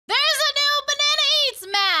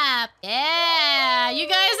map. Yeah, you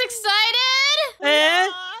guys excited? Yeah.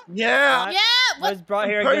 Yeah. I was brought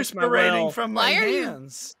here against my will. From my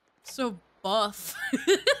hands. So buff.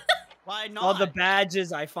 Why not? All the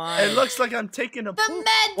badges I find. It looks like I'm taking a The poop.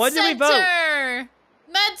 What did we vote? Medcenter.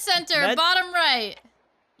 Medcenter, bottom right.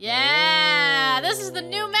 Yeah, this is the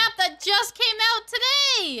new map that just came out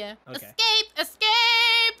today. Okay.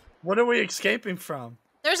 Escape. What are we escaping from?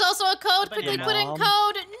 There's also a code. Quickly put in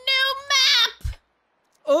code new map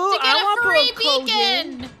Oh, to get I a want free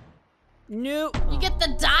beacon. New. You get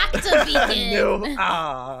the doctor beacon. No.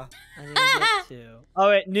 I didn't get to. Oh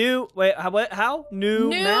wait, new. Wait, how? New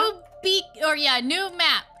map. New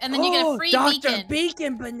map, and then you get a free Dr. beacon.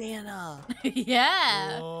 Beacon banana.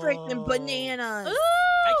 Yeah. Freaking bananas. Ooh.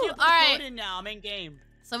 I can't put All the right. code in now. I'm in game.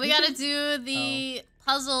 So we gotta do the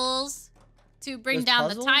puzzles to bring There's down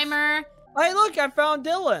puzzles? the timer. Hey, look! I found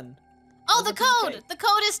Dylan. Oh, the Where's the code. cake? The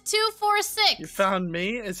code is 246. You found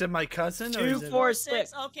me? Is it my cousin? Or is it...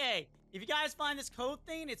 246. Okay. If you guys find this code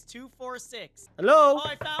thing, it's 246. Hello. Oh,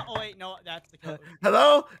 I found. Oh wait, no, that's the code.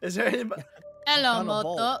 Hello? Is there anybody? Hello, Found a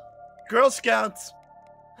Moto. vault. Girl Scouts.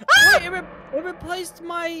 Wait, it replaced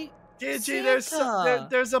my. Digi, Santa.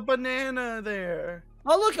 there's a banana there.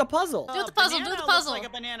 Oh, look, a puzzle. Do the puzzle, do the Banana puzzle. Looks like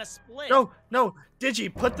a banana split. No, Digi,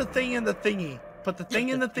 put the thing in the thingy. Put the thing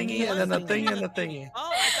in the thingy and then the thing in the thingy.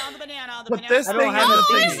 Oh, I found the banana. The Put banana. this I thing don't in have the a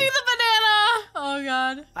Oh, I thingy. see the banana. Oh,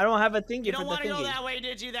 God. I don't have a thingy You for don't the want to go thingy. that way,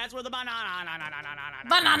 did you? That's where the banana.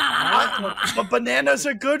 Banana. But bananas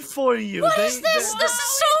are good for you. What is this? This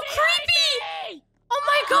is so creepy. Oh,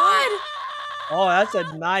 my God. Oh, that's a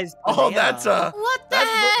nice. Banana. Oh, that's a. What the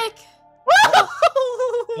That's- heck?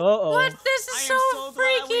 Uh-oh. What? This I is am so so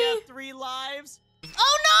glad we freaky. have 3 lives.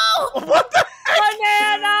 Oh, no. What the heck?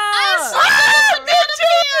 Banana! I saw the banana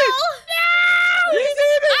peel. He's eating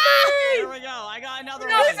There me! we go. I got another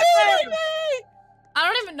He's one. eating me! I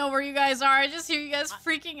don't even know where you guys are. I just hear you guys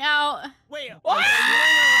freaking out. Wait. Oh, my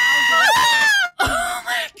God.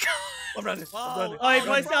 I'm running. I'm running. Oh, he I'm placed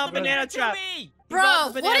running. down I'm banana running. trap. Bro, brought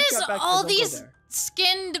the what banana is trap back to all the these there.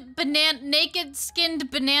 naked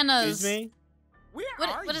skinned bananas? Excuse me? Where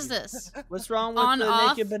are What is you? this? What's wrong with On, the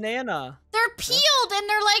off? naked banana? They're peeled and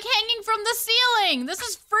they're like hanging from the ceiling. This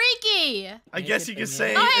is freaky. I guess you could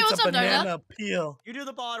say Oh, hey, it's what's a up, Darla? banana peel. You do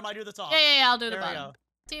the bottom, I do the top. Yeah, I'll do the There we bottom. go.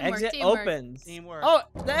 Teamwork, Exit teamwork. opens. Teamwork. Oh,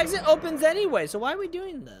 the exit opens anyway, so why are we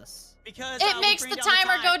doing this? Because It we makes bring the down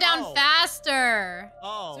timer go down Oh. faster.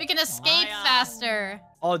 Oh. So we can escape faster.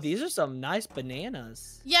 Oh, these are some nice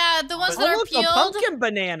bananas. Yeah, the ones Oh, that are look, a peeled. pumpkin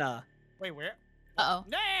banana. Wait, where? Uh-oh.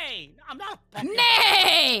 Nay! I'm not a pumpkin.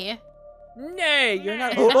 Nay! Nay, you're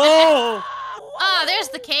not. Nay. Oh! Oh, there's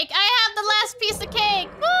the cake. I have the last piece of cake.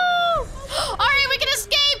 Woo! All right, we can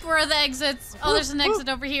escape. Where are the exits? Oh, there's an exit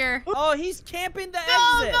over here. Oh, he's camping the Go,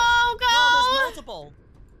 exit. go, Well, go! there's multiple.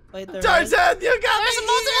 Wait, there is? Tarzan, you got There's a me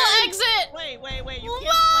multiple eaten! exit. Wait, you Whoa,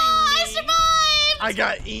 can't I blame me. survived. I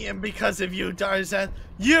got eaten because of you, Tarzan.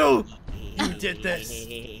 You did this.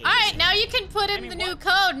 All right, now you can put in the new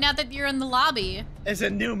code now that you're in the lobby. It's a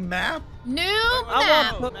new map? New I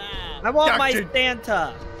map. want, Map. I want my Dr.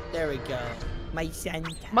 Santa. There we go. My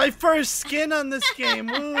Santa. My first skin on this game.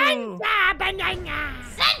 Woo. Send a banana.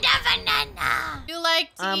 You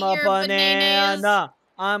like to I'm eat a your bananas? banana.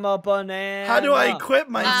 I'm a banana. How do I equip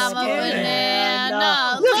my I'm a skin?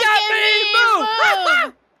 banana. Look Look at me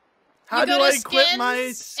move. How You do go I to equip my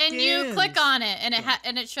skins, skin? and you click on it,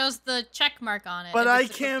 and it shows the check mark on it. But If I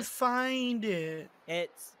it's- can't find it.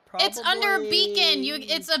 It's probably... It's under beacon.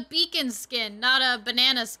 It's a beacon skin, not a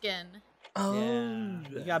banana skin. Oh. Yeah,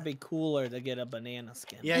 you gotta be cooler to get a banana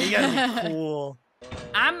skin. Yeah, you gotta be cool.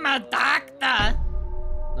 I'm a doctor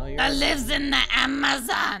No, you're that lives in the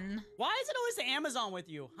Amazon. Why is it always the Amazon with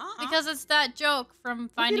you? Huh? Because it's that joke from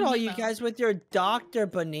Look Finding at all Nemo. you guys with your Dr.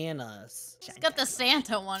 Bananas. He's got the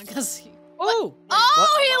Santa one because. Oh!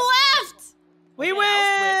 Oh, he left! We Okay,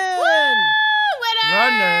 win! Woo!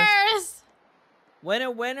 Runners. Winners! Winner,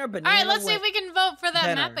 All banana. right, let's see if we can vote for that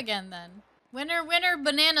Dinner. map again then. Winner,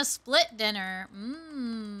 banana split dinner.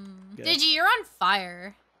 Mmm. Good. Digi, you're on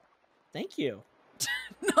fire. Thank you.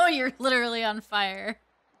 No, you're literally on fire.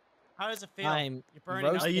 How does it feel? I'm You're burning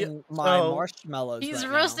up. roasting my so- marshmallows. He's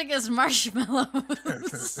right roasting his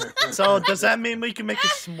marshmallows. So does that mean we can make a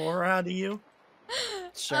s'more out of you? Now.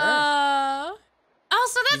 Sure. Oh,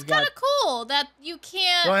 so that's He's got- kind of cool that you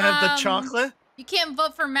can't. Do I have the chocolate? You can't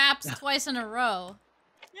vote for maps twice in a row.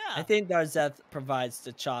 Yeah. I think Darzeth provides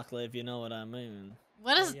the chocolate, if you know what I mean.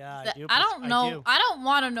 What is Yeah, that? I do. I don't I know. do. I don't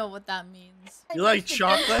want to know what that means. You like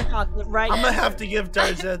chocolate? Chocolate, right? I'm gonna have to give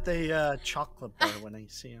Darzette the chocolate bar when I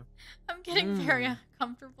see him. I'm getting very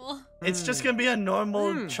uncomfortable. It's just gonna be a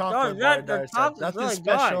normal chocolate Darzette, bar, the Darzette. chocolate's Nothing really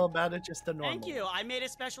special good. about it, just a normal. Thank you. I made it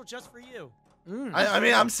special just for you. I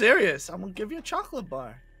mean, I'm serious. I'm gonna give you a chocolate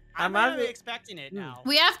bar. I'm not really expecting it now.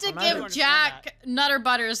 We have to I'm not give understand Jack Nutter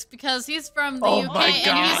Butters because he's from the Oh UK my and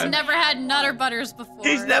he's God. never had Nutter Butters before.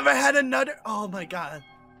 He's never had a nutter. Oh my god.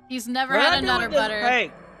 He's never What had I a do Nutter with this Butter.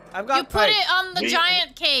 cake? I've got You put cake. it on the We-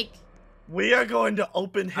 giant cake. We are going to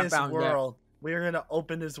open his found it. world. We are gonna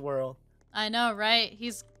open his world. I know, right?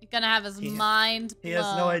 He's gonna have his He- mind blown. He has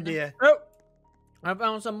no idea. Oh, I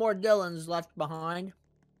found some more Dylans left behind.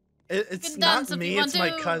 It's Can not dance if me. you It's want my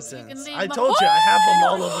to. You cousins. can leave I my- told you I have them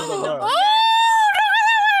all over the world.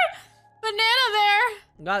 Oh! Banana there.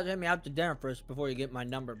 You gotta take me out to dinner first before you get my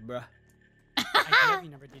number, bruh. I have you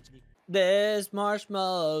never did to me. This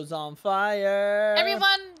marshmallow's on fire.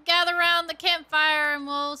 Everyone gather around the campfire and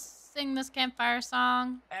we'll sing this campfire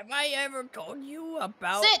song. Have I ever told you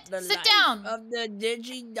about Sit life down. of the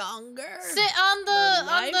Digidonger? Sit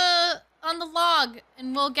on the log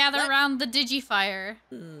and we'll gather Let- around the digifire.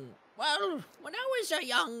 Well, when I was a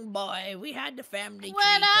young boy, we had the family When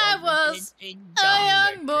tree I called the was A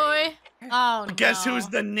Digidonger young boy. tree. Oh no. Guess who's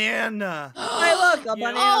the nana? Hey, look, a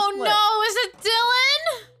banana Oh split. no, is it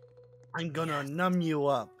Dylan? I'm gonna numb you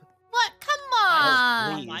up. What? Come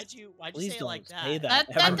on. please. Why'd you Please say it don't like that? say that.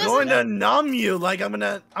 That I'm doesn't- going to numb you like I'm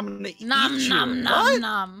gonna eat Nom you. nom What?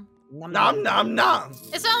 nom nom. Nom nom nom.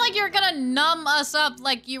 It's not like you're gonna numb us up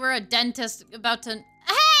like you were a dentist about to. Hey,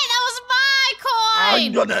 that was my I'm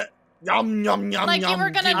coin. gonna yum yum yum Like yum. you were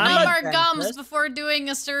gonna give I'm numb a our gums dentist. before doing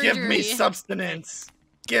a surgery. Give me substance.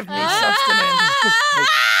 Give me Ah! substance.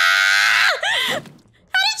 How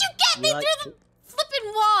did you get me You like through the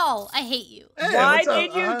flipping wall? I hate you. Hey, Why what's up,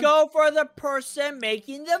 did you go for the person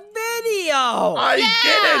making the video? I Yeah.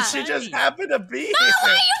 did it. She just happened to be No, here. why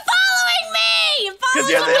are you following me? You're Because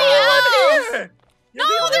following you're the somebody only else. one here. No,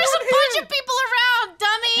 You're the only there's a one bunch here. of people around,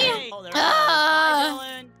 dummy. Hey, oh, there we go. Ah. Bye,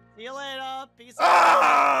 Dylan. See you later. Peace out.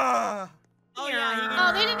 Ah! Oh, yeah.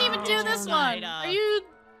 Oh, they didn't even do this one. Are you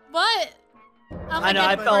what? I'm I know, like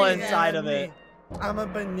I a fell freak. inside of it. I'm a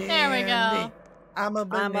banana. There we go. I'm a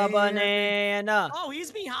banana. I'm a banana. Oh,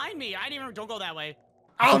 he's behind me. I didn't even. Don't go that way.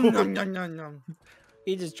 Nom, nom, nom, nom.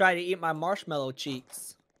 He just tried to eat my marshmallow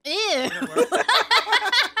cheeks. Ew.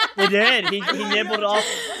 He did. He nibbled off.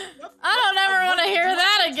 I don't ever want to hear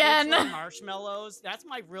that again. Marshmallows. That's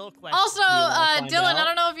my real question. Also, wanna find Dylan, I out?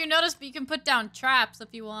 don't know if you noticed, but you can put down traps if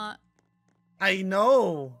you want. I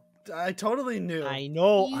know. I totally knew. I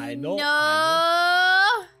know. You I know.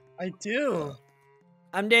 I do.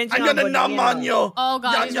 I'm dancing. I'm gonna on numb banana. on you. Oh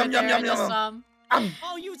god, Yum, he's yum, right yum, there. yum, I just yum. saw him.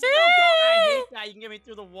 Oh, you still go. I hate that. You can get me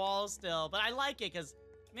through the wall still, but I like it because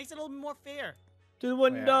it makes it a little more fair. To the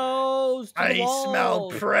windows. To I the walls, smell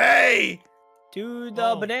prey. To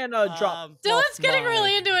the Oh, banana drop. Dylan's getting my-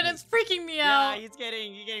 really into it. It's freaking me Yeah, out. you're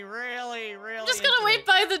getting really. I'm just gonna into wait it.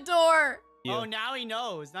 by the door. Oh, now he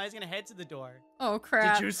knows. Now he's gonna head to the door. Oh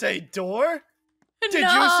crap. Did you say door? Did no.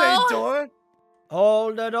 you say door?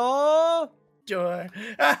 Hold the door. Door.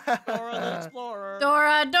 Dora the Explorer.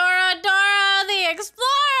 Dora, Dora, Dora the Explorer.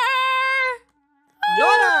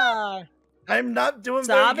 Dora. I'm not doing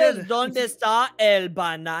very ¿Sabes good. dónde está el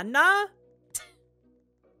banana?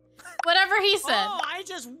 Whatever he said. Oh, I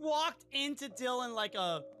just walked into Dylan like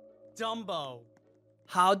a Dumbo.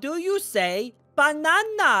 How do you say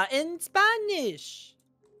banana in Spanish?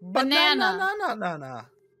 Banana. Banana.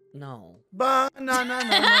 No. Banana.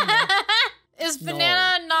 Is No.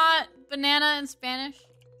 banana not banana in Spanish?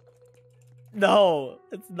 No,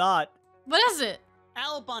 it's not. What is it?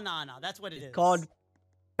 El Banana. That's what it is. It's called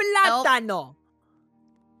plátano.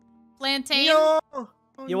 Plantain? Yo.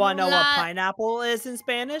 You want to know what La- pineapple is in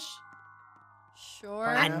Spanish? Sure.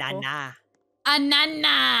 Pineapple. Anana.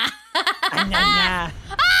 Anana. Anana. Ah,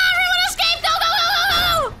 everyone escape! Go, go, go,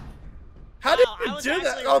 go, go! How did Wow, I you was do that?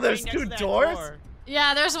 actually Oh, right there's next two to that doors? door.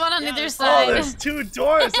 Yeah, there's one on Yeah, either there's- side. Oh, there's two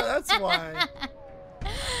doors. So that's why.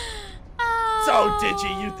 So,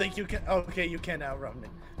 Digi, you think you can? Okay, you can outrun me.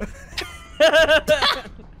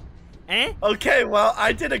 Eh? Okay, well,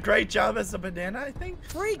 I did a great job as a banana, I think.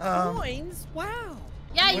 Free coins? Wow.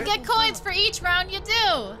 Yeah, you get coins for each round you do.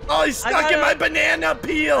 Oh, he's stuck in gotta- my banana I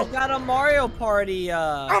peel. got a Mario Party,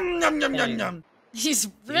 Yum, yum, yum, yum, yum. He's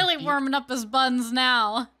really warming up his buns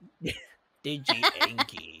now. Digi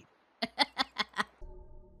Inky.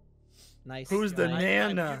 Nice. Who's the guy.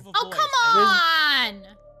 Nana? Beautiful Oh, voice. come on!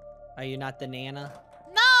 Are you not the Nana?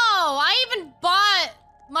 No, I even bought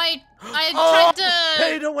my. I Oh, tried to.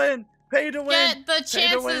 pay to win. Pay to win. get the Pay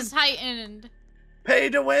to win. chances heightened. Pay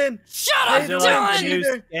to win. Shut Pay up, to Dylan! win. New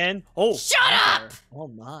skin. Oh, Shut Panther. up! Oh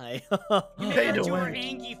my. You Pay made her to do her win.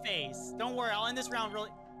 angy face. Don't worry, I'll end this round really.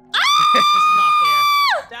 Ah! This is not fair.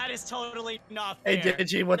 That is totally not Hey, fair.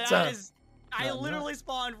 Digi, what's That up? is- I literally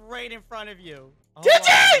spawned right in front of you. Oh, Digi!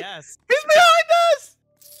 wow, yes. He's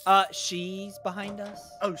behind us. She's behind us.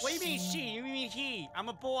 Oh, What do you mean she? You mean he? I'm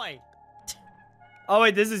a boy. Oh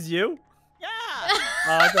wait, this is you? Yeah. Oh,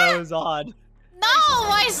 I thought it was odd. No,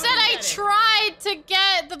 I said I tried to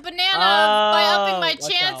get the banana by upping my watch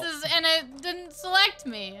chances, and it didn't select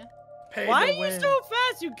me. Pay Why to are you win. so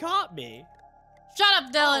fast? You caught me. Shut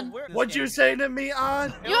up, Dylan. Oh, What'd you say to me,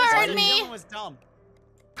 On? You heard me. Was dumb.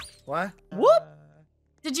 What? Whoop.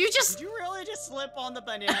 Did you just... Did you really just slip on the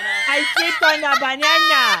banana? I slipped on the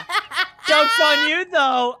banana. Joke's on you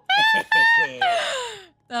though.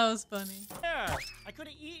 That was funny. There. I could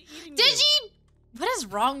have eaten Did you. you... What is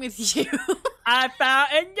wrong with you? I found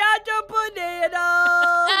another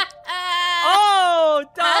banana. Oh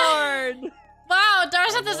darn. Wow,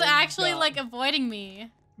 Darzeth is Oh, actually God. like avoiding me.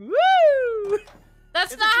 Woo.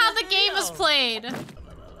 That's It's not a how true the game is video. played.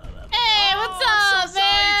 Hey, what's I'm up, so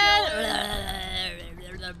sorry, man?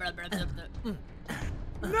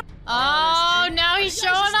 Oh, now he's You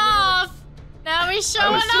guys showing just off. Now he's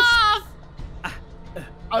showing was just- off.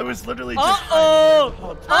 I was literally just. Uh-oh. hiding the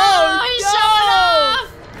whole time. Oh, he's no. showing off.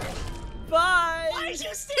 Bye. Why did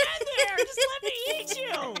you stand there? Just let me eat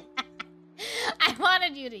you. I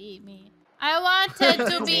wanted you to eat me. I wanted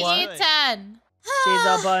to be What? eaten. She's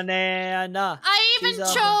a banana. I even She's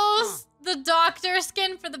a- chose the doctor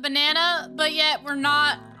skin for the banana, but yet we're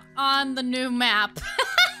not on the new map.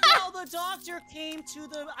 Well, the doctor came to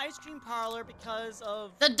the ice cream parlor because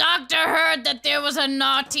of... The doctor heard that there was a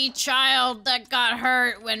naughty child that got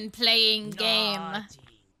hurt when playing game. Naughty.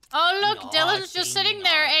 Oh, look, Dylan's just Naughty, sitting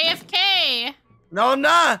there, AFK. No, I'm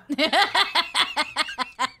not.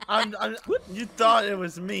 You thought it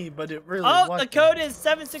was me, but it really Oh, wasn't. the code is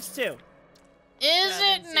 762. Is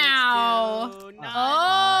it now? 762,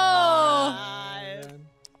 Oh. 955.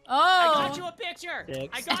 Oh. I got you a picture.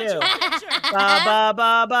 I got you a 6-2. picture. Ba ba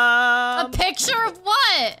ba A ba. picture of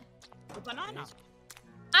what? The banana.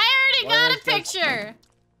 I already What got a is this? picture.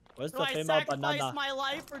 Where's Do the I female sacrifice banana? my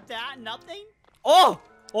life for that? Nothing? Oh!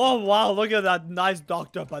 Oh wow, look at that nice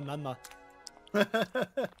Dr. Banana.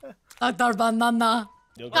 Dr. Banana.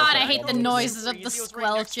 Look God, at I hate the that. noises of the It was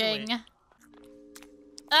right next to it. squelching.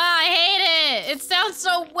 Ah, I hate it. It sounds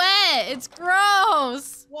so wet. It's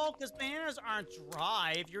gross. Well, because bananas aren't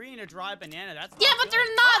dry. If you're eating a dry banana, that's Yeah, not but good.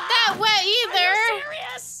 they're not that wet Are you either.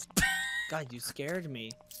 serious? God, you scared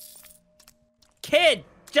me. Kid,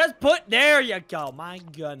 just put, there you go. My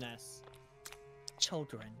goodness.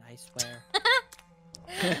 Children, I swear.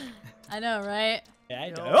 I know, right? Yeah, I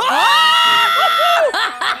know. No. Oh!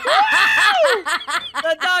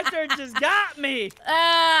 The doctor just got me.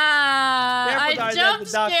 Ah, Careful, I Tarzan, jump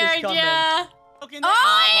the doctor's scared coming. ya. Okay,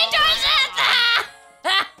 Oh, he well, does it!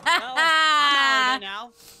 well,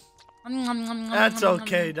 I'm out of it now. That's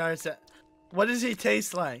okay, Darcy. What does he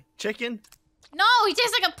taste like? Chicken? No, he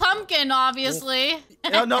tastes like a pumpkin, obviously.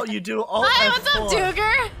 No, no, you do all. Hi, what's up, F4.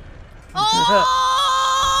 Duger? Oh!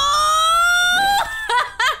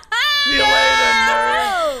 See you later,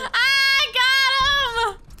 nerd. I got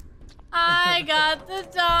him! I got the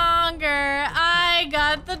donger. I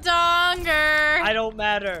got the donger. I don't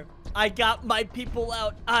matter. I got my people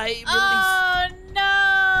out. I released. Oh,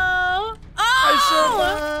 no. Oh!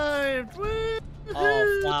 I survived. Woo.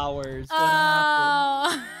 Oh, flowers. What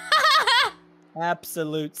happened? Oh.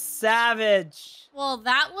 Absolute savage. Well,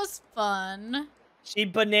 that was fun. She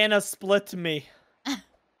banana split me.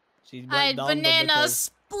 She went I down the banana middle.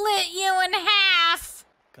 split you in half.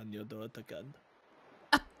 Can you do it again?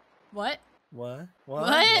 What? What? What?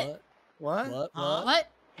 What? What? Huh? What?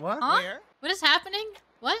 What? Huh? Where? What is happening?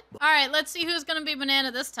 What? All right, let's see who's gonna be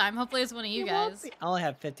banana this time. Hopefully it's one of you guys. I only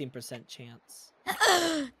have 15% chance.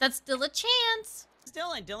 That's still a chance. It's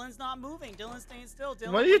Dylan. Dylan's not moving. Dylan's staying still.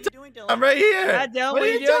 Dylan, What are you doing, Dylan? I'm right here. Yeah, Dylan, what are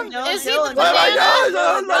you doing? doing? Dylan, Is he the Dylan, What am I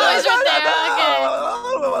banana? doing? Oh, he's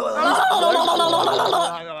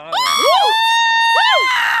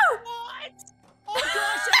What? Oh gosh,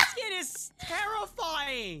 that skin is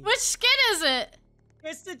terrifying. Which skin is it?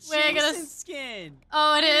 It's the Wait, I gotta Jason skin.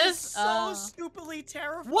 Oh, it It is? so Oh. stupidly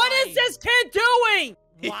terrifying. What is this kid doing?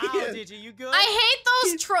 Wow, Yeah. Digi, you good? I hate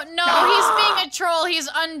those troll. No, he's being a troll. He's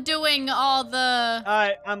undoing all the.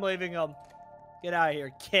 Alright, I'm leaving him. Get out of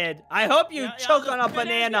here, kid. I hope you choke on a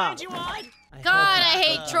banana. You on. God, I hope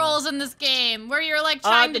hate not. trolls in this game. Where you're like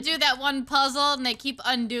trying to the- do that one puzzle and they keep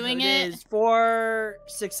undoing It it. is 4,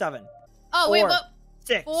 6, 7. Oh, wait, four. what?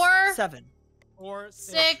 6, 4, 7. 4,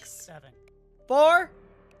 6. 7. 4,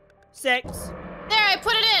 6, There, I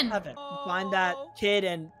put it in. 7. Find that Oh. kid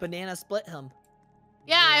and banana split him.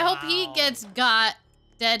 Yeah, I hope he Wow. gets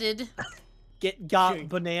deaded. Got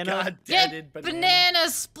banana. God Get deaded banana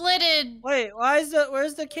splitted. Wait, where's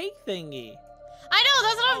the cake thingy? I know,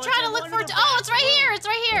 that's what Oh, I'm it's trying to in look one for. of the Oh, it's back right here. rooms. It's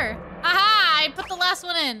right here. Aha, I put the last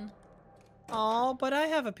one in. Oh, but I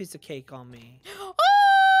have a piece of cake on me.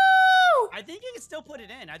 Oh! I think you can still put it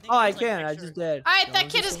in. I think Oh, I there's, like, can. I extra- just did. All right, that Don't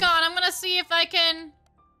kid you is think- gone. I'm gonna see if I can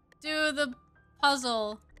do the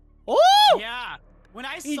puzzle. Oh! Yeah. When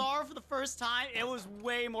I saw her for the first time, it was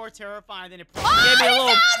way more terrifying than it Oh, Give me a he little-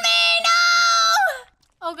 found me! No!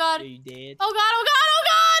 Oh god. Yeah, you did. Oh god, oh god, oh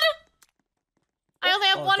god! I only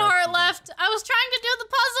have Oh, one that's heart bad. left. I was trying to do the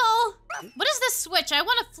puzzle. What is this switch? I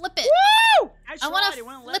want to flip it. Woo! I want tried, to it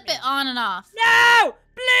wouldn't let flip me. it on and off. No!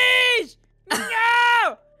 Please!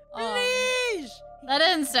 No! Oh, Please! that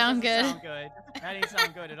didn't sound good. Sound good. That didn't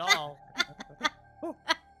sound good at all.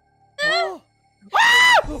 Oh.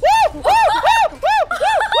 Ah! Woo! Woo! Woo! Woo! Woo!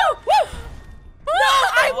 Woo! No,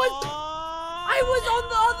 I was on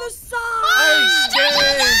the other side. I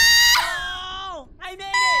did. Oh! I made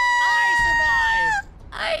it! I survived!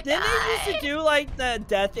 I Didn't they used died. to do like the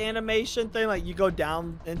death animation thing? Like you go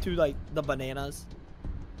down into like the bananas.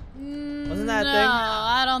 Wasn't that a no, thing?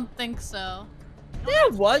 I don't think so. There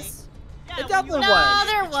was. Yeah, It when you definitely go No, was.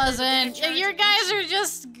 there it wasn't. turns Your into guys Musa. are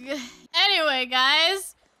just... Anyway,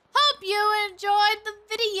 guys. Hope you enjoyed the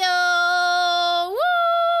video. Woo!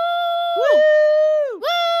 Woo!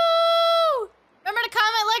 Woo! Remember to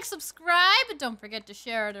comment, like, subscribe. And don't forget to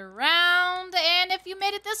share it around. And if you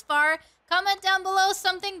made it this far, comment down below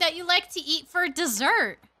something that you like to eat for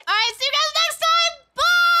dessert. All right, see you guys next